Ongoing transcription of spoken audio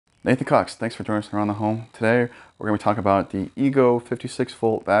Nathan Cox, thanks for joining us around the home. Today we're going to be talking about the Ego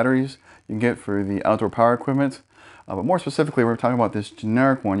 56-volt batteries you can get for the outdoor power equipment. But more specifically, we're talking about this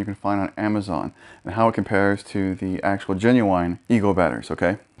generic one you can find on Amazon and how it compares to the actual genuine Ego batteries,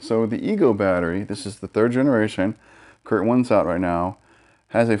 okay? So the Ego battery, this is the third generation, current one's out right now,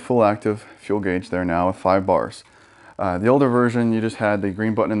 has a full active fuel gauge there now with 5 bars. The older version, you just had the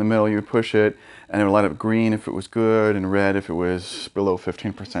green button in the middle, you would push it, and it would light up green if it was good, and red if it was below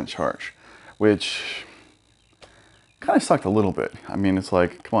 15% charge, which kind of sucked a little bit. I mean, it's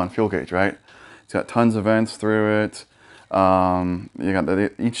like, come on, fuel gauge, right? It's got tons of vents through it. You got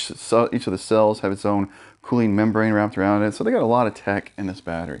each of the cells have its own cooling membrane wrapped around it, so they got a lot of tech in this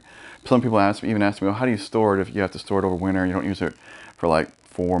battery. Some people even ask me, well, how do you store it if you have to store it over winter? You don't use it for like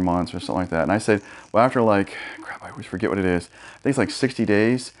 4 months or something like that. And I said, well, after like, crap, I always forget what it is. I think it's like 60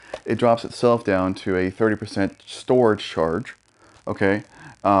 days. It drops itself down to a 30% storage charge, okay?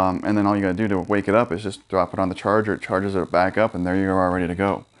 And then all you gotta do to wake it up is just drop it on the charger. It charges it back up, and there you are, ready to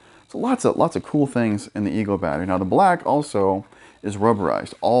go. So lots of cool things in the Ego battery. Now the black also is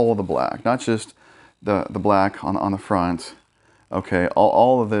rubberized, all of the black, not just the black on the front. Okay,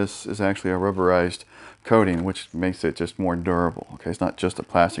 all of this is actually a rubberized coating, which makes it just more durable. Okay, it's not just a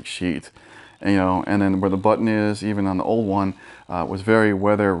plastic sheet. And, and then where the button is, even on the old one, was very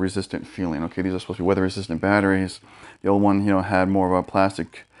weather resistant feeling. Okay, these are supposed to be weather resistant batteries. The old one, had more of a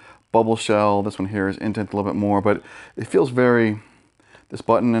plastic bubble shell. This one here is indented a little bit more, but it feels this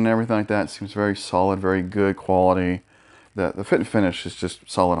button and everything like that seems very solid, very good quality. The fit and finish is just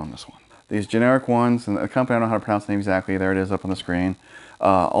solid on this one. These generic ones, and the company, I don't know how to pronounce the name exactly, there it is up on the screen,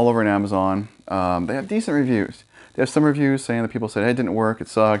 all over on Amazon. They have decent reviews. They have some reviews saying that people said, hey, it didn't work, it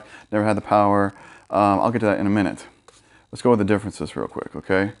sucked, never had the power. I'll get to that in a minute. Let's go with the differences real quick,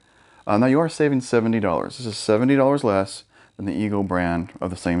 okay? Now you are saving $70. This is $70 less than the Ego brand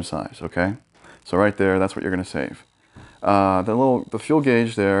of the same size, okay? So right there, that's what you're gonna save. The fuel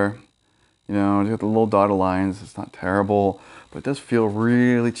gauge there, you got the little dotted lines. It's not terrible, but it does feel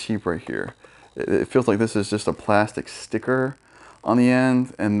really cheap right here. It feels like this is just a plastic sticker on the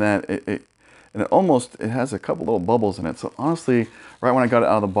end, and that it has a couple little bubbles in it. So honestly, right when I got it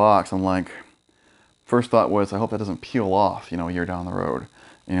out of the box, I'm like, first thought was, I hope that doesn't peel off, a year down the road.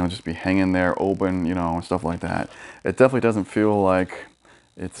 Just be hanging there open, and stuff like that. It definitely doesn't feel like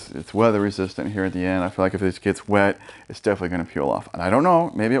it's weather resistant here at the end. I feel like if this gets wet, it's definitely going to peel off. And I don't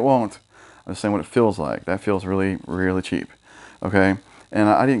know, maybe it won't. I'm just saying what it feels like. That feels really, really cheap. Okay? And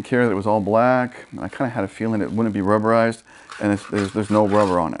I didn't care that it was all black. I kind of had a feeling it wouldn't be rubberized. And there's no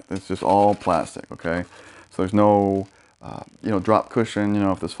rubber on it. It's just all plastic, okay? So there's no, drop cushion,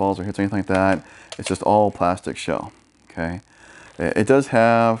 if this falls or hits anything like that. It's just all plastic shell, okay? It does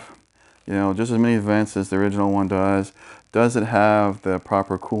have, just as many vents as the original one does. Does it have the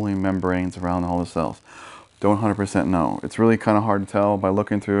proper cooling membranes around all the cells? Don't 100% know. It's really kind of hard to tell by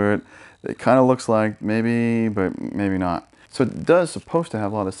looking through it. It kind of looks like maybe, but maybe not. So it does supposed to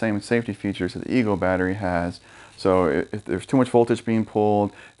have a lot of the same safety features that the Ego battery has. So if there's too much voltage being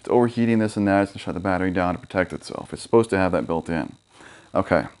pulled, if it's overheating this and that, it's going to shut the battery down to protect itself. It's supposed to have that built in.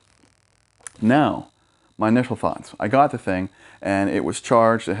 Okay. Now, my initial thoughts. I got the thing, and it was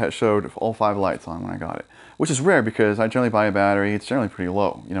charged. It showed all 5 lights on when I got it, which is rare because I generally buy a battery. It's generally pretty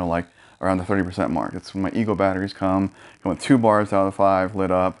low, like around the 30% mark. It's when my Ego batteries come with 2 bars out of the 5 lit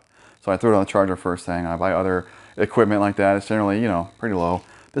up. So I threw it on the charger first thing. I buy other equipment like that. It's generally, pretty low.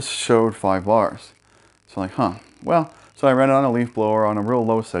 This showed 5 bars. So I'm like, huh. Well, so I ran it on a leaf blower on a real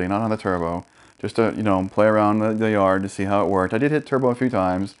low setting, not on the turbo, just to, play around the yard to see how it worked. I did hit turbo a few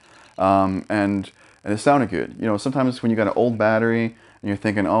times, and it sounded good. Sometimes when you got an old battery and you're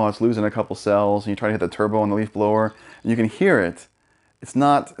thinking, oh, it's losing a couple cells, and you try to hit the turbo on the leaf blower, and you can hear it. It's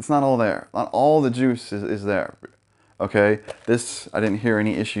not all there. Not all the juice is there. Okay, I didn't hear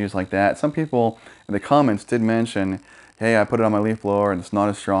any issues like that. Some people in the comments did mention, hey, I put it on my leaf blower and it's not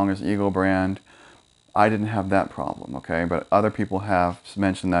as strong as the Ego brand. I didn't have that problem, okay? But other people have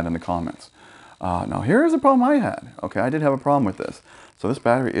mentioned that in the comments. Now here's the problem I had. Okay, I did have a problem with this. So this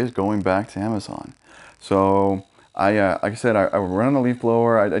battery is going back to Amazon. So like I said, I run on a leaf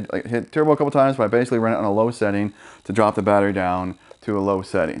blower. I hit turbo a couple times, but I basically ran it on a low setting to drop the battery down to a low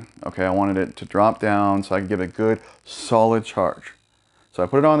setting. Okay, I wanted it to drop down so I could give it a good solid charge. So I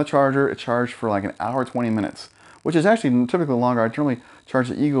put it on the charger. It charged for like an hour, 20 minutes, which is actually typically longer. I generally charge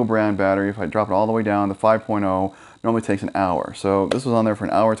the Ego brand battery. If I drop it all the way down to 5.0, normally takes an hour. So this was on there for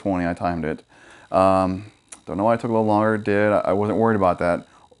an hour 20. I timed it. Don't know why it took a little longer. It did. I wasn't worried about that.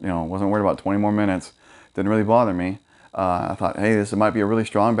 Wasn't worried about 20 more minutes. Didn't really bother me. I thought, hey, this might be a really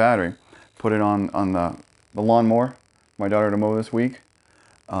strong battery. Put it on the lawnmower for my daughter to mow this week.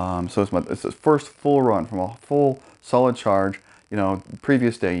 So it's the first full run from a full solid charge, you know,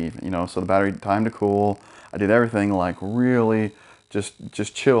 previous day even, you know, so the battery time to cool. I did everything like really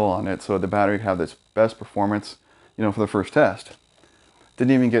just chill on it so the battery could have its best performance, you know, for the first test.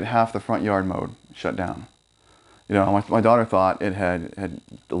 Didn't even get half the front yard mode shut down. You know, my daughter thought it had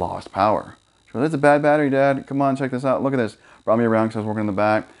lost power. She goes, "That's a bad battery, Dad. Come on, check this out. Look at this." Brought me around because I was working in the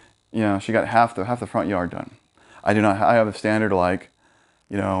back. You know, she got half the front yard done. I do not. I have a standard like,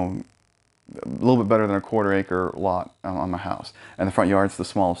 you know, a little bit better than a quarter-acre lot on my house, and the front yard's the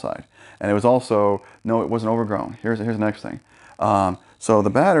small side. And it was also no, it wasn't overgrown. Here's the next thing. So the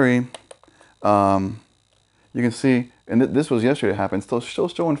battery, you can see, and this was yesterday. It happened. Still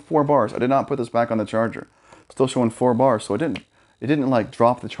showing 4 bars. I did not put this back on the charger. Still showing 4 bars. So it didn't like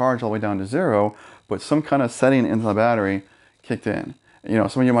drop the charge all the way down to 0, but some kind of setting into the battery kicked in. You know,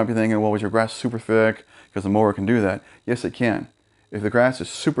 some of you might be thinking, well, was your grass super thick? Because the mower can do that. Yes, it can. If the grass is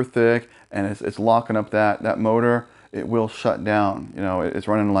super thick and it's locking up that motor, it will shut down. You know, it's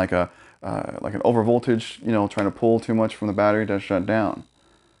running like an over voltage, you know, trying to pull too much from the battery to shut down.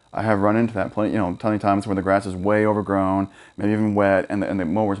 I have run into that plenty, you know, tons of times where the grass is way overgrown, maybe even wet, and the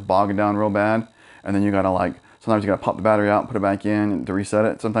mower's bogging down real bad, and then you gotta like, sometimes you gotta pop the battery out, put it back in to reset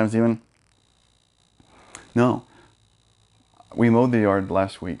it. Sometimes even. No, we mowed the yard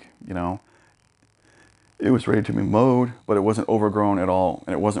last week. You know, it was ready to be mowed, but it wasn't overgrown at all,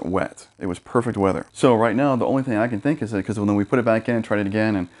 and it wasn't wet. It was perfect weather. So right now, the only thing I can think is that because when we put it back in and tried it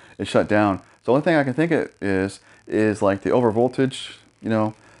again and it shut down, so the only thing I can think it is like the over voltage, you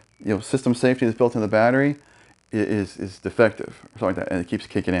know, system safety that's built in the battery is defective or something like that, and it keeps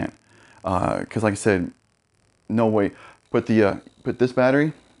kicking in. Because like I said, no way. Put this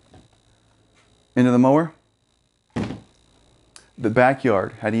battery into the mower. The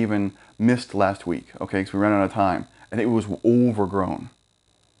backyard had even missed last week, okay, because we ran out of time, and it was overgrown.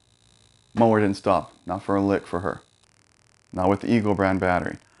 Mower didn't stop, not for a lick for her. Not with the Ego brand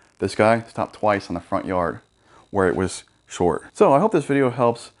battery. This guy stopped twice on the front yard where it was short. So I hope this video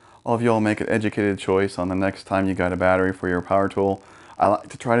helps all of y'all make an educated choice on the next time you got a battery for your power tool. I like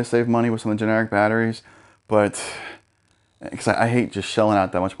to try to save money with some of the generic batteries, but because I hate just shelling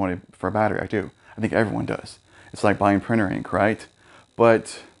out that much money for a battery. I do. I think everyone does. It's like buying printer ink, right?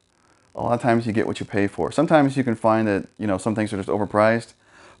 But a lot of times you get what you pay for. Sometimes you can find that, you know, some things are just overpriced,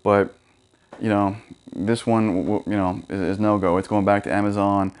 but, you know, this one, you know, is no-go. It's going back to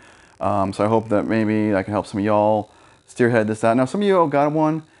Amazon. So I hope that maybe I can help some of y'all steerhead this out. Now, some of you got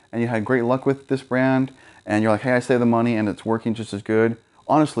one and you had great luck with this brand and you're like, hey, I saved the money and it's working just as good.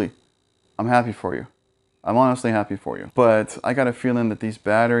 Honestly, I'm happy for you. I'm honestly happy for you. But I got a feeling that these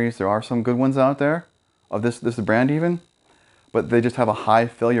batteries, there are some good ones out there, of this brand even, but they just have a high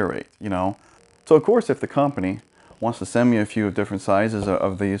failure rate, you know. So of course, if the company wants to send me a few different sizes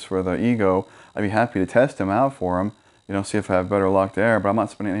of these for the Ego, I'd be happy to test them out for them, you know, see if I have better luck there, but I'm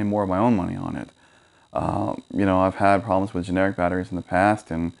not spending any more of my own money on it. You know, I've had problems with generic batteries in the past,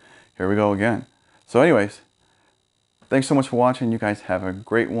 and here we go again. So anyways, thanks so much for watching. You guys have a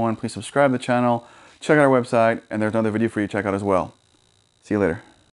great one. Please subscribe to the channel, check out our website, and there's another video for you to check out as well. See you later.